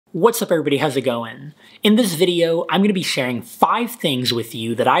What's up everybody, how's it going? In this video, I'm going to be sharing 5 things with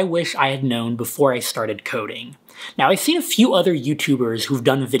you that I wish I had known before I started coding. Now, I've seen a few other YouTubers who've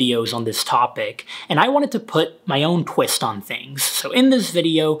done videos on this topic, and I wanted to put my own twist on things. So in this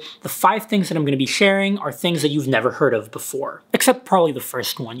video, the 5 things that I'm going to be sharing are things that you've never heard of before. Except probably the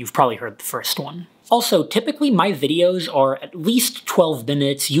first one, you've probably heard the first one. Also, typically my videos are at least 12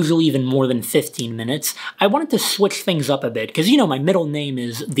 minutes, usually even more than 15 minutes. I wanted to switch things up a bit, because you know my middle name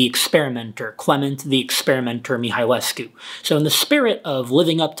is The Experimenter, Clement the Experimenter Mihailescu. So in the spirit of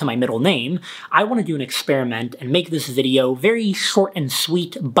living up to my middle name, I want to do an experiment and make this video very short and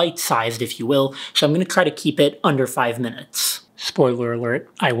sweet, bite-sized if you will, so I'm going to try to keep it under 5 minutes. Spoiler alert,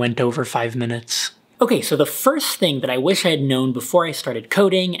 I went over 5 minutes. Okay, so the first thing that I wish I had known before I started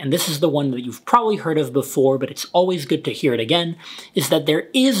coding, and this is the one that you've probably heard of before, but it's always good to hear it again, is that there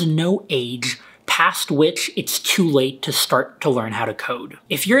is no age past which it's too late to start to learn how to code.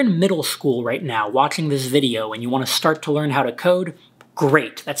 If you're in middle school right now watching this video and you want to start to learn how to code,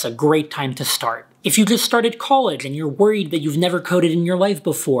 great, that's a great time to start. If you just started college and you're worried that you've never coded in your life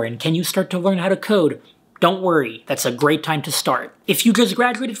before and can you start to learn how to code, don't worry, that's a great time to start. If you just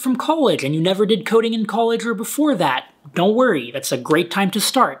graduated from college and you never did coding in college or before that, don't worry, that's a great time to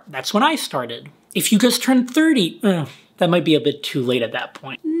start. That's when I started. If you just turned 30, that might be a bit too late at that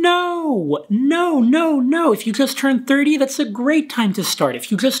point. No! If you just turned 30, that's a great time to start.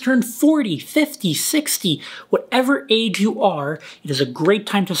 If you just turned 40, 50, 60, whatever age you are, it is a great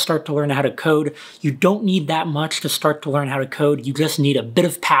time to start to learn how to code. You don't need that much to start to learn how to code. You just need a bit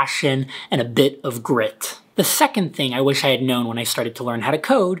of passion and a bit of grit. The second thing I wish I had known when I started to learn how to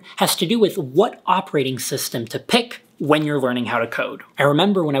code has to do with what operating system to pick when you're learning how to code. I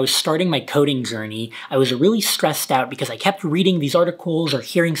remember when I was starting my coding journey, I was really stressed out because I kept reading these articles or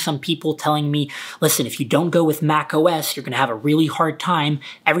hearing some people telling me, listen, if you don't go with Mac OS, you're gonna have a really hard time.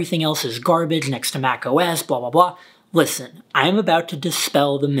 Everything else is garbage next to Mac OS, blah, blah, blah. Listen, I'm about to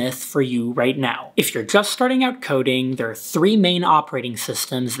dispel the myth for you right now. If you're just starting out coding, there are 3 main operating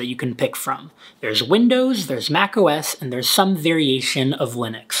systems that you can pick from. There's Windows, there's Mac OS, and there's some variation of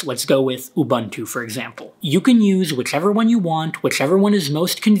Linux. Let's go with Ubuntu, for example. You can use whichever one you want, whichever one is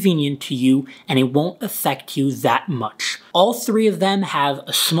most convenient to you, and it won't affect you that much. All 3 of them have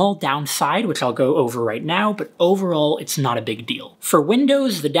a small downside, which I'll go over right now, but overall, it's not a big deal. For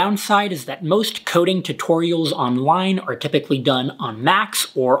Windows, the downside is that most coding tutorials online are typically done on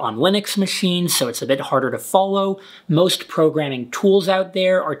Macs or on Linux machines, so it's a bit harder to follow. Most programming tools out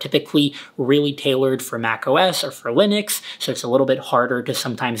there are typically really tailored for Mac OS or for Linux, so it's a little bit harder to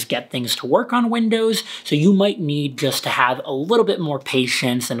sometimes get things to work on Windows, so you might need just to have a little bit more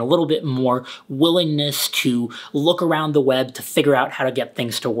patience and a little bit more willingness to look around the web to figure out how to get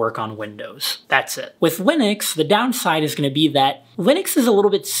things to work on Windows. That's it. With Linux, the downside is going to be that Linux is a little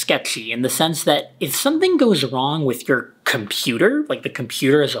bit sketchy in the sense that if something goes wrong with your computer, like the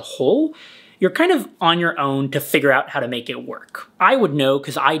computer as a whole, you're kind of on your own to figure out how to make it work. I would know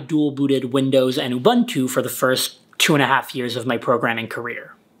because I dual booted Windows and Ubuntu for the first 2.5 years of my programming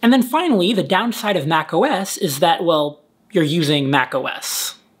career. And then finally, the downside of Mac OS is that, well, you're using Mac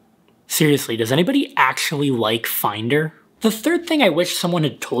OS. Seriously, does anybody actually like Finder? The third thing I wish someone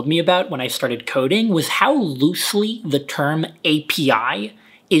had told me about when I started coding was how loosely the term API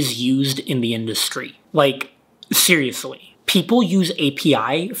is used in the industry. Like, seriously, people use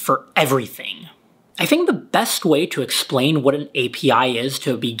API for everything. I think the best way to explain what an API is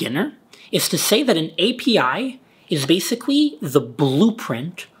to a beginner is to say that an API is basically the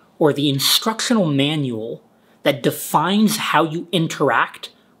blueprint or the instructional manual that defines how you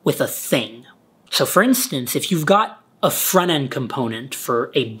interact with a thing. So for instance, if you've got a front-end component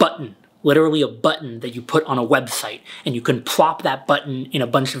for a button, literally a button that you put on a website, and you can plop that button in a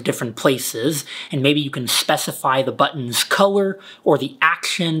bunch of different places, and maybe you can specify the button's color or the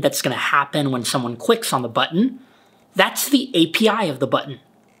action that's going to happen when someone clicks on the button. That's the API of the button.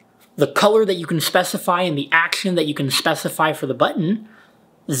 The color that you can specify and the action that you can specify for the button,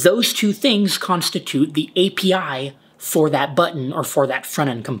 those 2 things constitute the API for that button or for that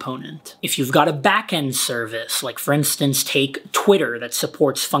front-end component. If you've got a back-end service, like for instance, take Twitter that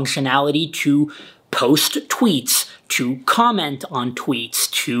supports functionality to post tweets, to comment on tweets,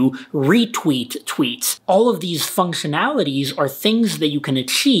 to retweet tweets. All of these functionalities are things that you can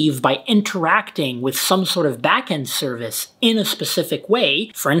achieve by interacting with some sort of backend service in a specific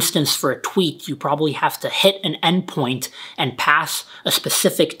way. For instance, for a tweet, you probably have to hit an endpoint and pass a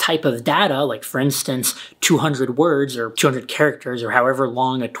specific type of data, like for instance, 200 words or 200 characters or however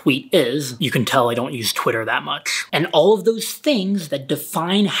long a tweet is. You can tell I don't use Twitter that much. And all of those things that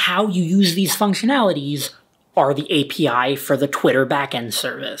define how you use these functionalities are the API for the Twitter backend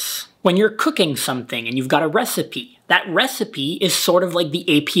service. When you're cooking something and you've got a recipe, that recipe is sort of like the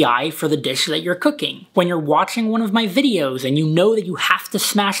API for the dish that you're cooking. When you're watching one of my videos and you know that you have to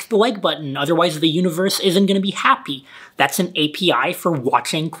smash the like button, otherwise the universe isn't going to be happy, that's an API for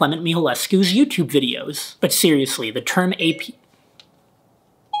watching Clement Mihailescu's YouTube videos. But seriously, the term API...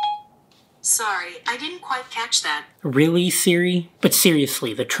 Sorry, I didn't quite catch that. Really, Siri? But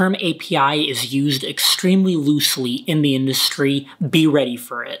seriously, the term API is used extremely loosely in the industry. Be ready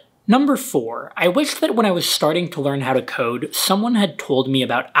for it. Number 4, I wish that when I was starting to learn how to code, someone had told me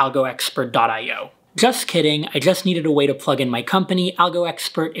about algoexpert.io. Just kidding, I just needed a way to plug in my company,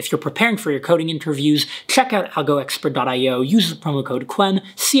 AlgoExpert. If you're preparing for your coding interviews, check out algoexpert.io, use the promo code CLEM,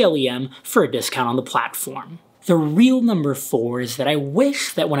 C-L-E-M, for a discount on the platform. The real number 4 is that I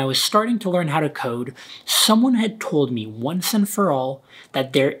wish that when I was starting to learn how to code, someone had told me once and for all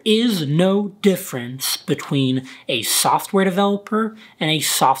that there is no difference between a software developer and a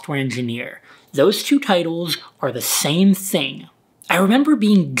software engineer. Those two titles are the same thing. I remember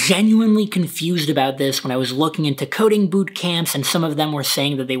being genuinely confused about this when I was looking into coding boot camps, and some of them were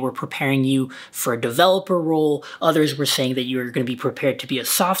saying that they were preparing you for a developer role, others were saying that you were going to be prepared to be a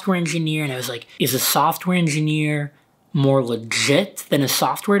software engineer, and I was like, is a software engineer more legit than a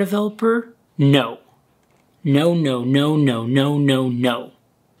software developer? No. No, no, no, no, no, no, no.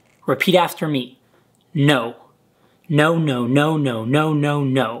 Repeat after me. No. No, no, no, no, no, no,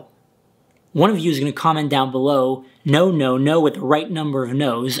 no. One of you is going to comment down below, no, no, no, with the right number of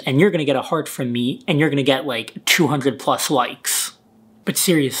no's, and you're going to get a heart from me, and you're going to get like 200 plus likes. But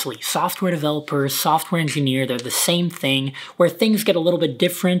seriously, software developer, software engineer, they're the same thing. Where things get a little bit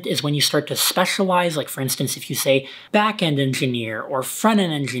different is when you start to specialize, like for instance, if you say back-end engineer or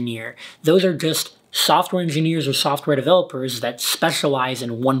front-end engineer, those are just software engineers or software developers that specialize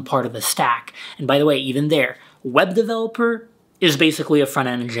in one part of the stack. And by the way, even there, web developer is basically a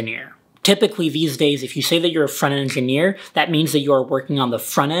front-end engineer. Typically these days, if you say that you're a front-end engineer, that means that you are working on the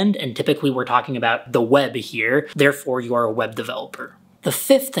front end, and typically we're talking about the web here, therefore you are a web developer. The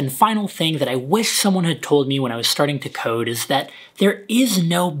 5th and final thing that I wish someone had told me when I was starting to code is that there is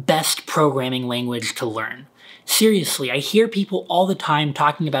no best programming language to learn. Seriously, I hear people all the time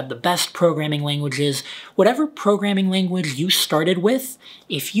talking about the best programming languages. Whatever programming language you started with,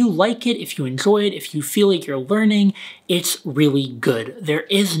 if you like it, if you enjoy it, if you feel like you're learning, it's really good. There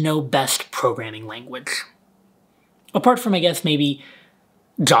is no best programming language. Apart from, I guess, maybe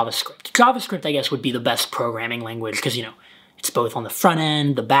JavaScript. JavaScript, I guess, would be the best programming language because, you know, it's both on the front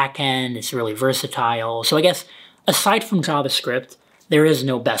end, the back end, it's really versatile. So I guess, aside from JavaScript, there is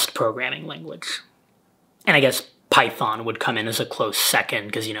no best programming language. And I guess Python would come in as a close second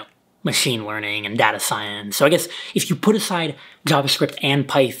because, you know, machine learning and data science. So I guess if you put aside JavaScript and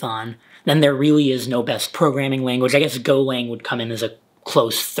Python, then there really is no best programming language. I guess Golang would come in as a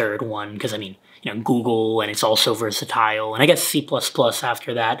close third one because, I mean, you know, Google, and it's also versatile. And I guess C++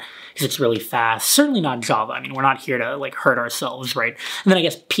 after that because it's really fast. Certainly not Java. I mean, we're not here to, like, hurt ourselves, right? And then I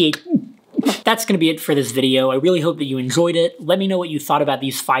guess That's going to be it for this video. I really hope that you enjoyed it. Let me know what you thought about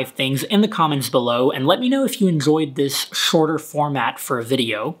these 5 things in the comments below, and let me know if you enjoyed this shorter format for a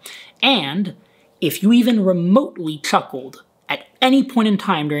video, and if you even remotely chuckled at any point in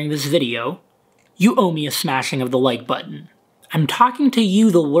time during this video, you owe me a smashing of the like button. I'm talking to you,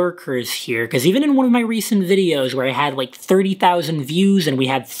 the lurkers here, because even in one of my recent videos where I had like 30,000 views and we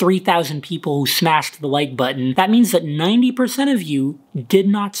had 3,000 people who smashed the like button, that means that 90% of you did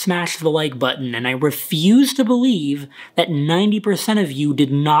not smash the like button, and I refuse to believe that 90% of you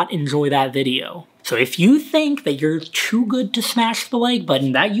did not enjoy that video. So if you think that you're too good to smash the like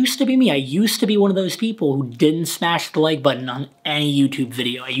button, that used to be me. I used to be one of those people who didn't smash the like button on any YouTube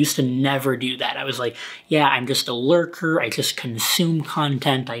video. I used to never do that. I was like, yeah, I'm just a lurker. I just consume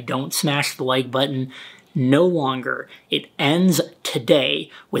content. I don't smash the like button. No longer. It ends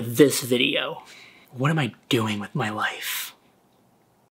today with this video. What am I doing with my life?